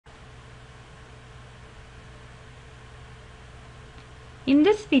In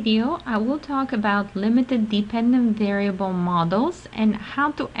this video, I will talk about limited dependent variable models and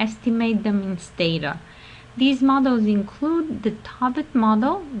how to estimate them in Stata. These models include the Tobit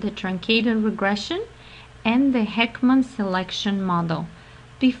model, the truncated regression, and the Heckman selection model.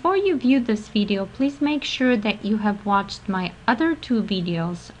 Before you view this video, please make sure that you have watched my other two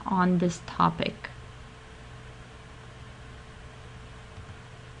videos on this topic.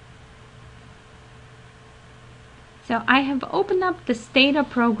 So I have opened up the Stata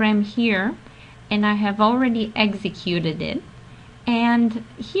program here and I have already executed it. And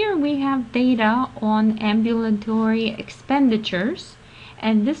here we have data on ambulatory expenditures,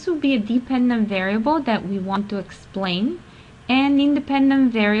 and this will be a dependent variable that we want to explain. And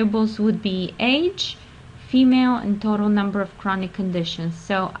independent variables would be age, female, and total number of chronic conditions.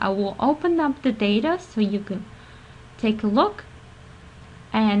 So I will open up the data so you can take a look.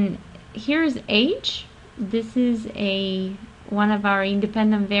 And here's age. This is one of our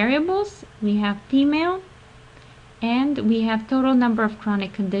independent variables. We have female and we have total number of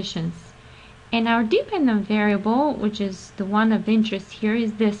chronic conditions. And our dependent variable, which is the one of interest here,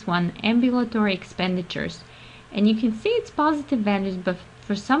 is this one, ambulatory expenditures. And you can see it's positive values, but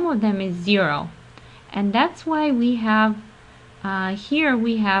for some of them it's 0. And that's why we have here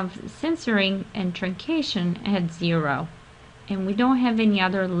we have censoring and truncation at 0. And we don't have any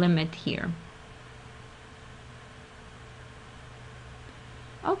other limit here.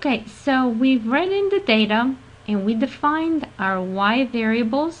 Okay, so we've read in the data and we defined our y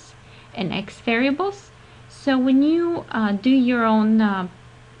variables and x variables. So when you do your own,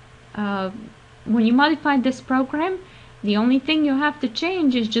 when you modify this program, the only thing you have to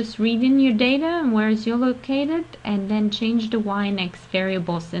change is just read in your data and where is you located, and then change the y and x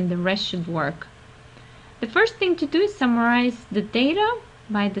variables, and the rest should work. The first thing to do is summarize the data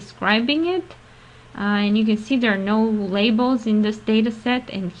by describing it. And you can see there are no labels in this data set,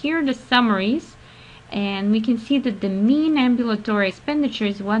 and here are the summaries, and we can see that the mean ambulatory expenditure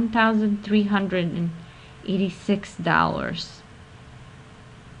is $1,386.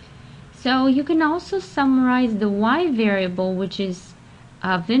 So you can also summarize the y variable, which is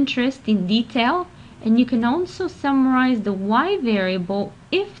of interest, in detail, and you can also summarize the y variable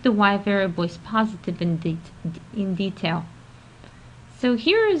if the y variable is positive in detail. So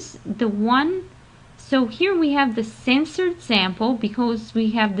here is the one. So here we have the censored sample because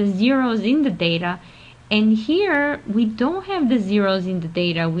we have the zeros in the data, and here we don't have the zeros in the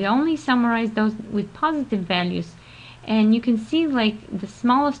data. We only summarize those with positive values, and you can see like the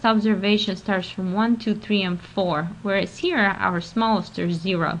smallest observation starts from 1, 2, 3, and 4, whereas here our smallest are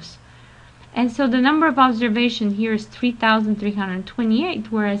zeros. And so the number of observations here is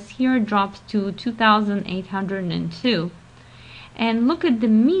 3,328, whereas here it drops to 2,802. And look at the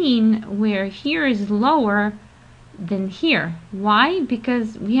mean, where here is lower than here. Why?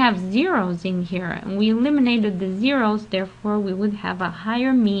 Because we have zeros in here and we eliminated the zeros, therefore we would have a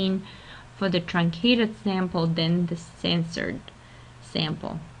higher mean for the truncated sample than the censored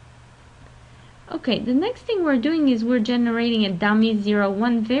sample. Okay, the next thing we're doing is we're generating a dummy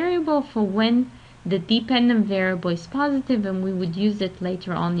 0,1 variable for when the dependent variable is positive, and we would use it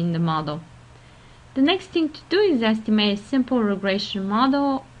later on in the model. The next thing to do is estimate a simple regression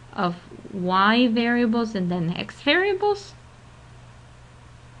model of y variables and then x variables.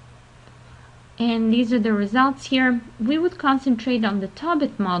 And these are the results here. We would concentrate on the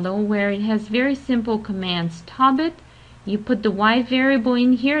Tobit model, where it has very simple commands. Tobit, you put the y variable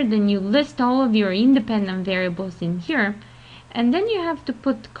in here, then you list all of your independent variables in here, and then you have to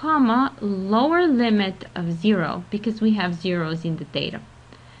put comma lower limit of 0 because we have zeros in the data.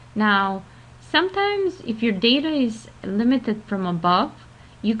 Now, sometimes if your data is limited from above,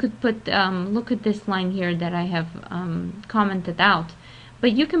 you could put, look at this line here that I have commented out,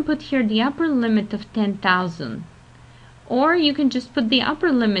 but you can put here the upper limit of 10,000, or you can just put the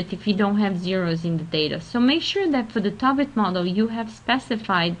upper limit if you don't have zeros in the data. So make sure that for the Tobit model you have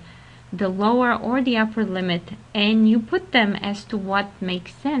specified the lower or the upper limit, and you put them as to what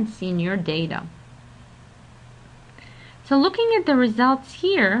makes sense in your data. So looking at the results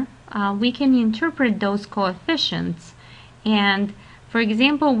here, we can interpret those coefficients, and for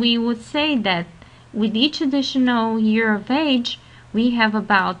example we would say that with each additional year of age we have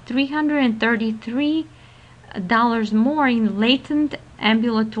about $333 more in latent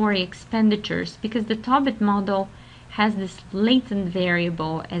ambulatory expenditures, because the Tobit model has this latent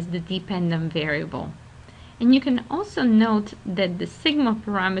variable as the dependent variable. And you can also note that the sigma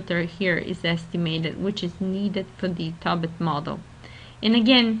parameter here is estimated, which is needed for the Tobit model. And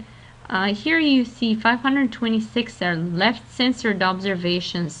again, here you see 526 are left censored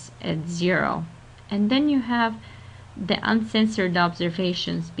observations at 0. And then you have the uncensored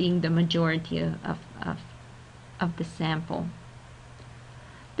observations being the majority of the sample.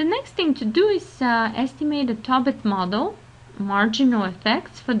 The next thing to do is estimate a Tobit model, marginal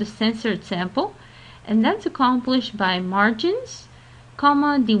effects for the censored sample, and that's accomplished by margins,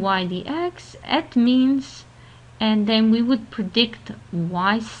 comma, dy dx, at means, and then we would predict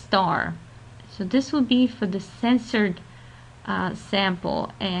y star. So this would be for the censored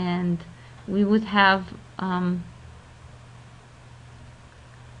sample, and we would have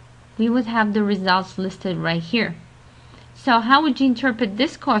the results listed right here. So how would you interpret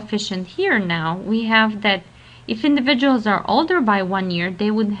this coefficient here now? We have that if individuals are older by 1 year,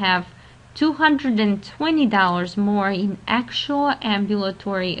 they would have $220 more in actual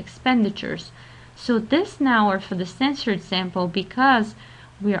ambulatory expenditures. So this now are for the censored sample because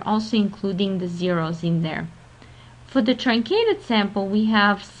we are also including the zeros in there. For the truncated sample, we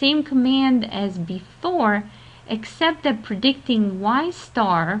have same command as before, except that predicting y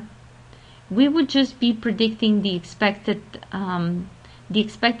star, we would just be predicting the expected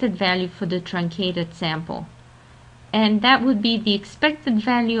value for the truncated sample. And that would be the expected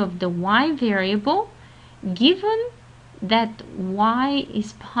value of the y variable given that y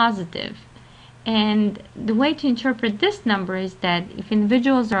is positive. And the way to interpret this number is that if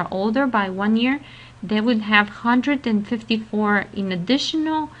individuals are older by 1 year, they would have 154 in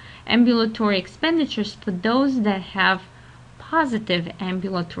additional ambulatory expenditures for those that have positive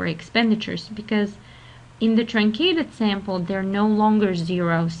ambulatory expenditures, because in the truncated sample there are no longer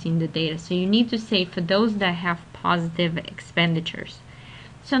zeros in the data, so you need to say for those that have positive expenditures.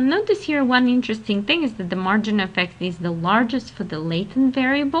 So notice here one interesting thing is that the marginal effect is the largest for the latent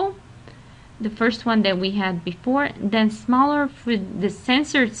variable, the first one that we had before, then smaller for the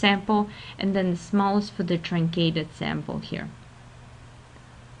censored sample, and then the smallest for the truncated sample here.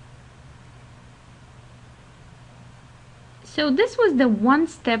 So this was the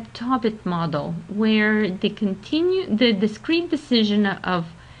one-step Tobit model where the discrete decision of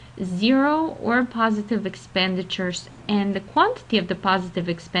zero or positive expenditures and the quantity of the positive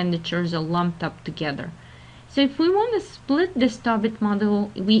expenditures are lumped up together. So if we want to split this Tobit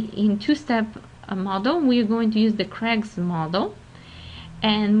model in two-step model, we are going to use the Craig's model,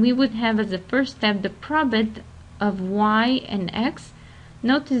 and we would have as a first step the probit of y and x.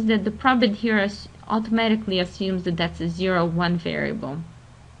 Notice that the probit here automatically assumes that that's a 0, 1 variable.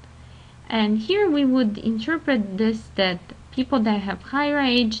 And here we would interpret this that people that have higher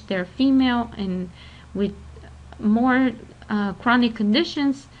age, they're female, and with more chronic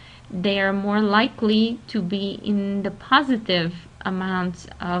conditions, they are more likely to be in the positive amounts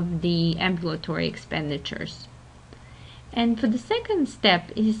of the ambulatory expenditures. And for the second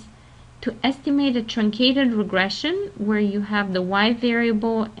step is to estimate a truncated regression where you have the y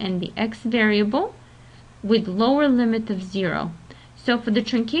variable and the x variable with lower limit of 0. So for the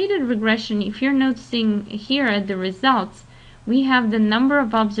truncated regression, if you're noticing here at the results, we have the number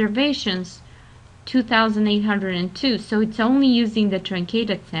of observations 2,802, so it's only using the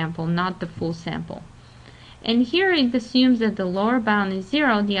truncated sample, not the full sample. And here it assumes that the lower bound is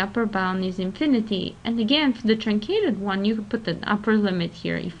 0, the upper bound is infinity, and again for the truncated one you could put the upper limit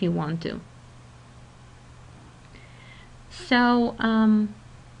here if you want to. So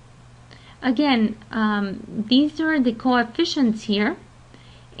again, these are the coefficients here,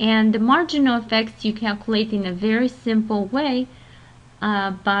 and the marginal effects you calculate in a very simple way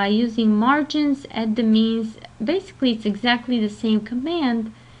by using margins at the means. Basically it's exactly the same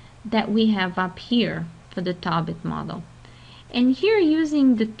command that we have up here for the Tobit model. And here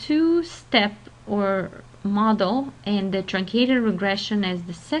using the two-step or model and the truncated regression as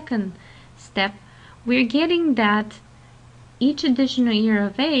the second step, we're getting that each additional year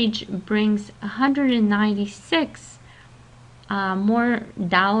of age brings 196 more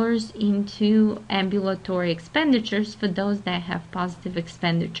dollars into ambulatory expenditures for those that have positive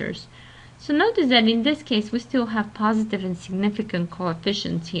expenditures. So notice that in this case we still have positive and significant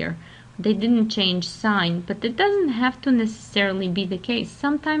coefficients here. They didn't change sign, but it doesn't have to necessarily be the case.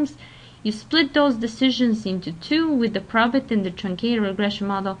 Sometimes you split those decisions into two with the probit and the truncated regression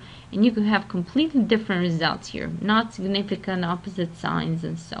model, and you could have completely different results here, not significant, opposite signs,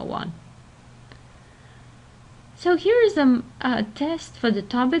 and so on. So here is a test for the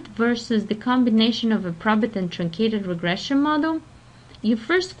Tobit versus the combination of a probit and truncated regression model. You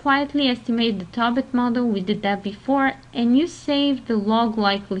first quietly estimate the Tobit model, we did that before, and you save the log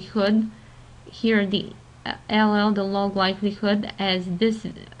likelihood, here the LL, the log likelihood, as this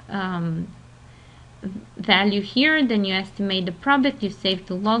value here. Then you estimate the probit, you save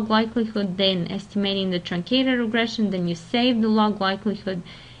the log likelihood, then estimating the truncated regression, then you save the log likelihood,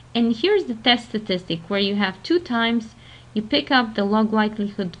 And here's the test statistic where you have 2 times, you pick up the log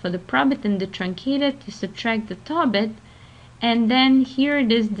likelihood for the probit and the truncated, you subtract the Tobit, and then here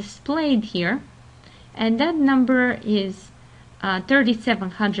it is displayed here, and that number is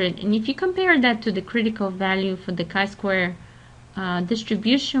 3700. And if you compare that to the critical value for the chi-square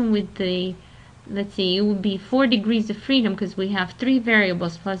distribution with the, let's see, it would be 4 degrees of freedom because we have 3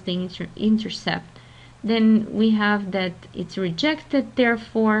 variables plus the intercept, then we have that it's rejected.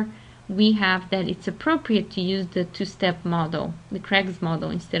 Therefore, we have that it's appropriate to use the 2-step model, the Craig's model,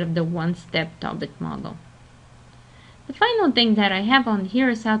 instead of the 1-step Tobit model. The final thing that I have on here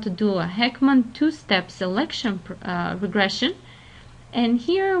is how to do a Heckman 2-step selection regression. And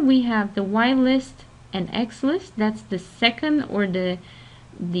here we have the Y list and X list. That's the second, or the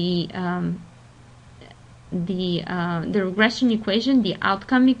regression equation, the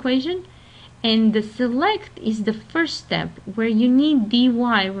outcome equation. And the select is the first step where you need dy.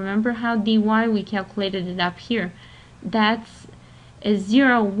 Remember how dy, we calculated it up here. That's a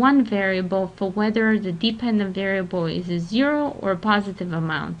 0, 1 variable for whether the dependent variable is a 0 or a positive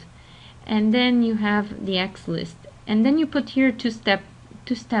amount. And then you have the X list. And then you put here two-step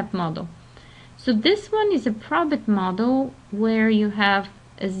model. So this one is a probit model where you have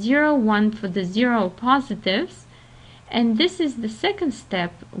a 0, 1 for the 0 positives. And this is the second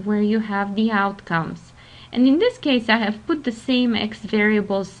step where you have the outcomes. And in this case, I have put the same X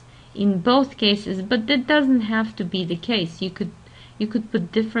variables in both cases, but that doesn't have to be the case. You could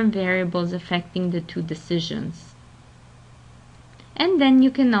put different variables affecting the 2 decisions. And then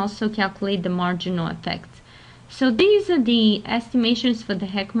you can also calculate the marginal effects. So these are the estimations for the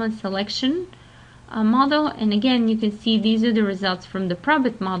Heckman selection model. And again, you can see these are the results from the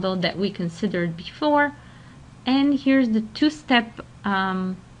probit model that we considered before. And here's the 2-step,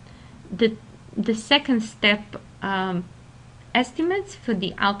 the second step estimates for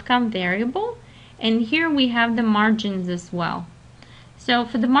the outcome variable. And here we have the margins as well. So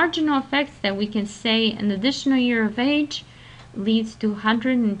for the marginal effects, that we can say an additional year of age leads to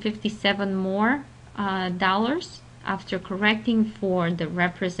 $157 more dollars after correcting for the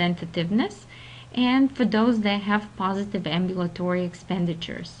representativeness, and for those that have positive ambulatory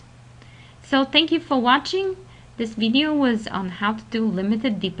expenditures. So thank you for watching. This video was on how to do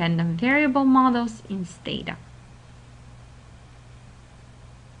limited dependent variable models in Stata.